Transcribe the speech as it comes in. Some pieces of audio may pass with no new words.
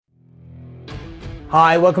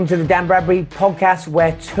Hi, welcome to the Dan Bradbury podcast,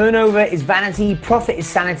 where turnover is vanity, profit is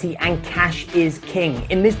sanity, and cash is king.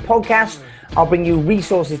 In this podcast, I'll bring you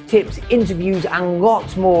resources, tips, interviews, and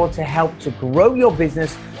lots more to help to grow your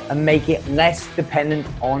business and make it less dependent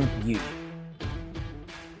on you.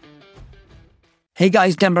 Hey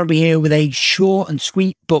guys, Dan Bradbury here with a short and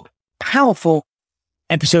sweet but powerful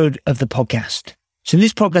episode of the podcast. So in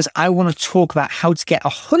this podcast, I want to talk about how to get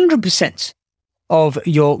 100% of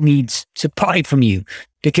your leads to buy from you.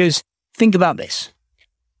 Because think about this.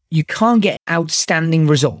 You can't get outstanding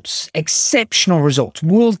results, exceptional results,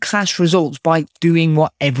 world-class results by doing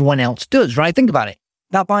what everyone else does, right? Think about it.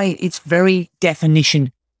 That by its very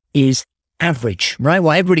definition is average, right?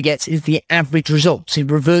 What everybody gets is the average results.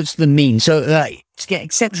 It reverts to the mean. So to get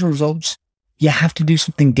exceptional results, you have to do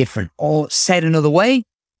something different. Or said another way,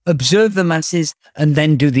 observe the masses and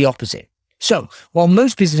then do the opposite. So while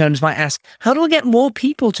most business owners might ask, how do I get more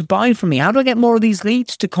people to buy from me? How do I get more of these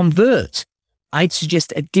leads to convert? I'd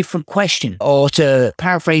suggest a different question, or to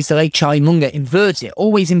paraphrase the late Charlie Munger, invert it,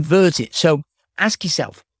 always invert it. So ask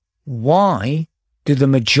yourself, why do the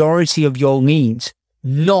majority of your leads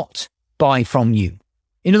not buy from you?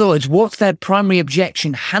 In other words, what's their primary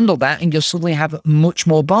objection? Handle that and you'll suddenly have much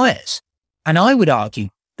more buyers. And I would argue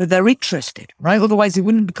that they're interested, right? Otherwise, they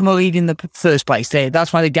wouldn't become a lead in the first place.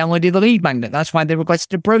 That's why they downloaded the lead magnet. That's why they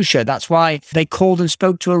requested a brochure. That's why they called and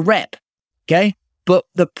spoke to a rep, okay? But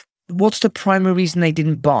what's the primary reason they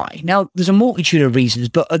didn't buy? Now, there's a multitude of reasons,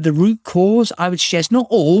 but at the root cause, I would suggest not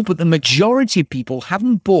all, but the majority of people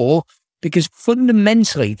haven't bought because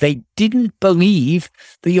fundamentally, they didn't believe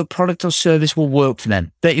that your product or service will work for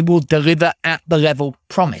them, that it will deliver at the level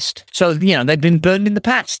promised. So, they've been burned in the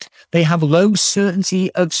past. They have low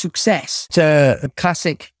certainty of success. It's a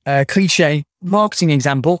classic cliche marketing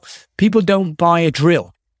example. People don't buy a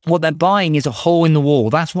drill. What they're buying is a hole in the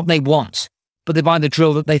wall. That's what they want. But they buy the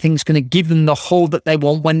drill that they think is going to give them the hole that they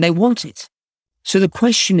want when they want it. So the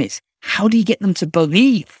question is, how do you get them to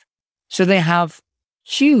believe? So they have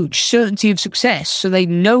huge certainty of success, so they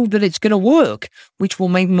know that it's going to work, which will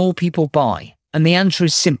make more people buy. And the answer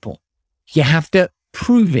is simple. You have to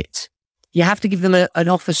prove it. You have to give them an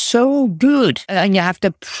offer so good, and you have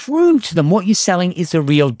to prove to them what you're selling is the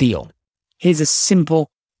real deal. Here's a simple,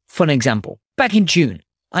 fun example. Back in June,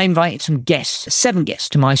 I invited some guests, 7 guests,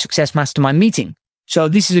 to my Success Mastermind meeting. So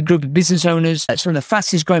this is a group of business owners, some of the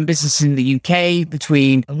fastest growing businesses in the UK,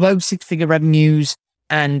 between low 6-figure revenues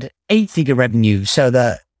and 8-figure revenue. So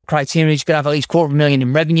the criteria is you've got to have at least $250,000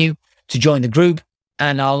 in revenue to join the group.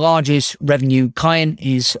 And our largest revenue client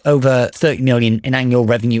is over 30 million in annual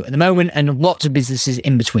revenue at the moment, and lots of businesses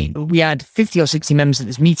in between. We had 50 or 60 members at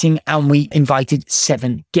this meeting, and we invited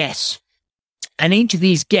 7 guests. And each of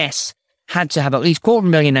these guests had to have at least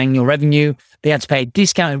 $250,000 annual revenue. They had to pay a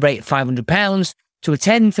discounted rate of £500 to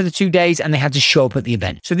attend for the 2 days, and they had to show up at the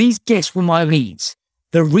event. So these guests were my leads.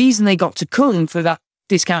 The reason they got to come for that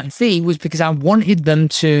discounted fee was because I wanted them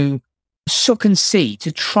to suck and see,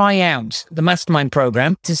 to try out the mastermind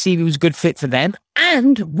program to see if it was a good fit for them.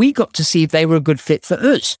 And we got to see if they were a good fit for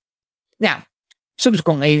us. Now,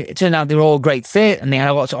 subsequently, it turned out they were all a great fit and they had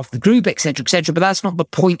a lot to offer the group, etc., etc. But that's not the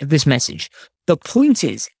point of this message. The point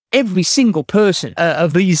is, every single person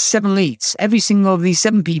of these 7 leads, every single of these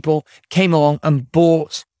 7 people came along and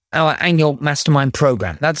bought our annual mastermind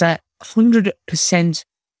program. That's a 100%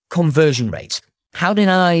 conversion rate. How did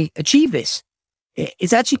I achieve this?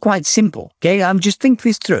 It's actually quite simple. Okay, just think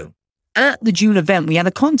this through. At the June event, we had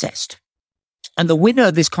a contest, and the winner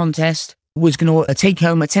of this contest was going to take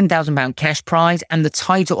home a £10,000 cash prize and the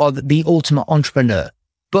title of the ultimate entrepreneur.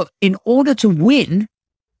 But in order to win,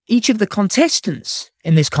 each of the contestants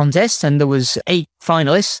in this contest, and there was 8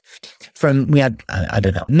 finalists we had,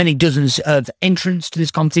 many dozens of entrants to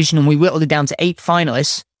this competition, and we whittled it down to 8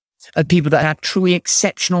 finalists of people that had truly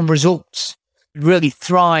exceptional results, really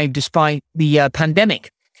thrived despite the pandemic.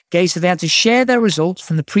 Okay, so they had to share their results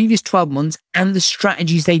from the previous 12 months and the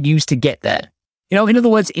strategies they'd used to get there. In other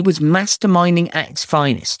words, it was masterminding at its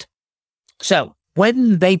finest. So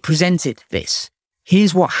when they presented this,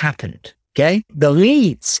 here's what happened. Okay, the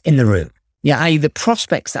leads in the room, i.e. the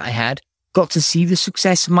prospects that I had, got to see the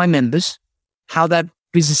success of my members, how their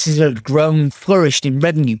businesses had grown, flourished in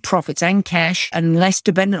revenue, profits and cash, and less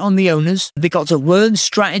dependent on the owners. They got to learn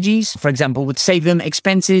strategies, for example, would save them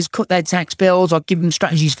expenses, cut their tax bills, or give them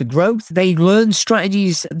strategies for growth. They learned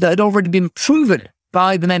strategies that had already been proven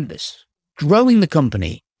by the members, growing the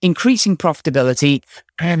company, increasing profitability,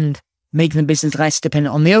 and making the business less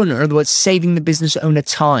dependent on the owner. In other words, saving the business owner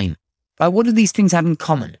time. But what do these things have in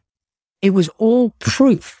common? It was all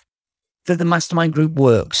proof that the mastermind group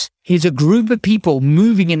works. Here's a group of people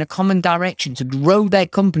moving in a common direction to grow their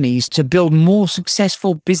companies, to build more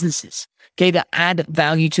successful businesses, okay, that add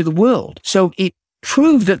value to the world. So it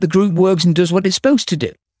proved that the group works and does what it's supposed to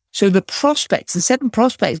do. So the 7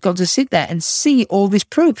 prospects got to sit there and see all this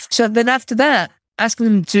proof. So then after that, asking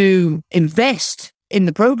them to invest in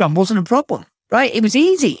the program wasn't a problem, right? It was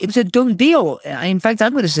easy. It was a done deal. In fact,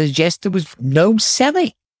 I'm going to suggest there was no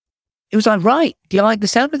selling. It was like, right, do you like the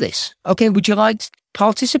sound of this? Okay, would you like to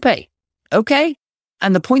participate? Okay.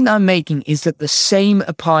 And the point that I'm making is that the same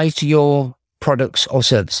applies to your products or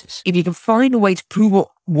services. If you can find a way to prove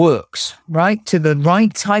what works, right, to the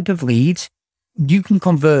right type of lead, you can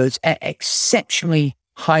convert at exceptionally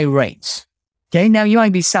high rates. Okay, now you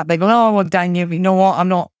might be sat there going, oh, well, Daniel, you know what? I'm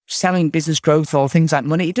not selling business growth or things like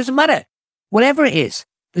money. It doesn't matter. Whatever it is,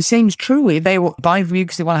 the same is true. If they will buy from you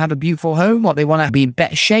because they want to have a beautiful home, or they want to be in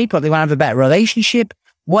better shape, or they want to have a better relationship,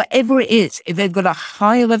 whatever it is, if they've got a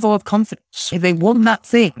high level of confidence, if they want that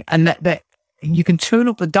thing and that you can turn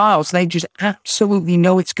up the dials, they just absolutely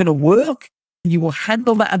know it's going to work, you will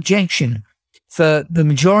handle that objection for the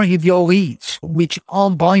majority of your leads, which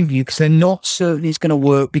aren't buying from you because they're not certain it's going to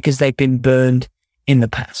work because they've been burned in the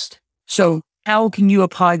past. So how can you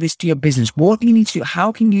apply this to your business? What do you need to do?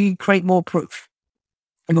 How can you create more proof?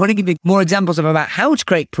 I'm going to give you more examples about how to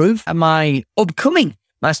create proof at my upcoming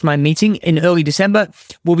mastermind meeting in early December.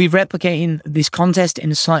 We'll be replicating this contest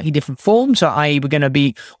in a slightly different form. So we're going to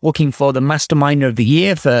be looking for the masterminder of the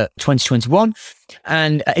year for 2021.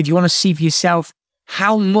 And if you want to see for yourself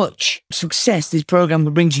how much success this program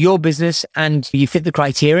will bring to your business and you fit the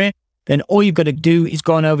criteria, then all you've got to do is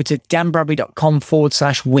go on over to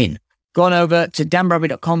danbradbury.com/win. Go on over to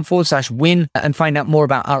danbradbury.com/win and find out more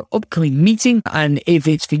about our upcoming meeting. And if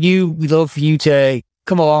it's for you, we'd love for you to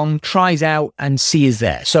come along, try us out and see us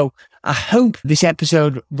there. So I hope this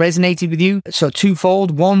episode resonated with you. So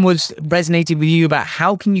twofold. One was resonated with you about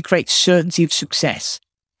how can you create certainty of success?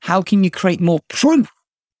 How can you create more proof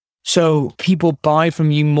so people buy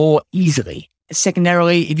from you more easily?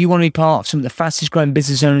 Secondarily, if you want to be part of some of the fastest growing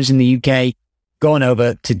business owners in the UK, go on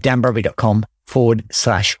over to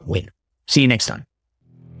danbradbury.com/win. See you next time.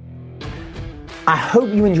 I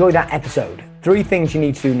hope you enjoyed that episode. 3 things you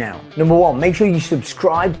need to do now. Number 1, make sure you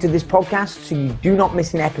subscribe to this podcast so you do not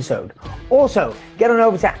miss an episode. Also, get on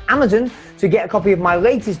over to Amazon to get a copy of my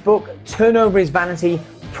latest book, Turnover is Vanity,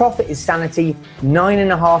 Profit is Sanity,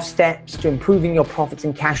 9.5 Steps to Improving Your Profits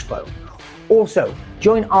and Cash Flow. Also,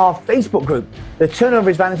 join our Facebook group, the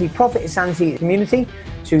Turnover is Vanity, Profit is Sanity community,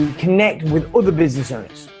 to connect with other business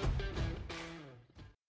owners.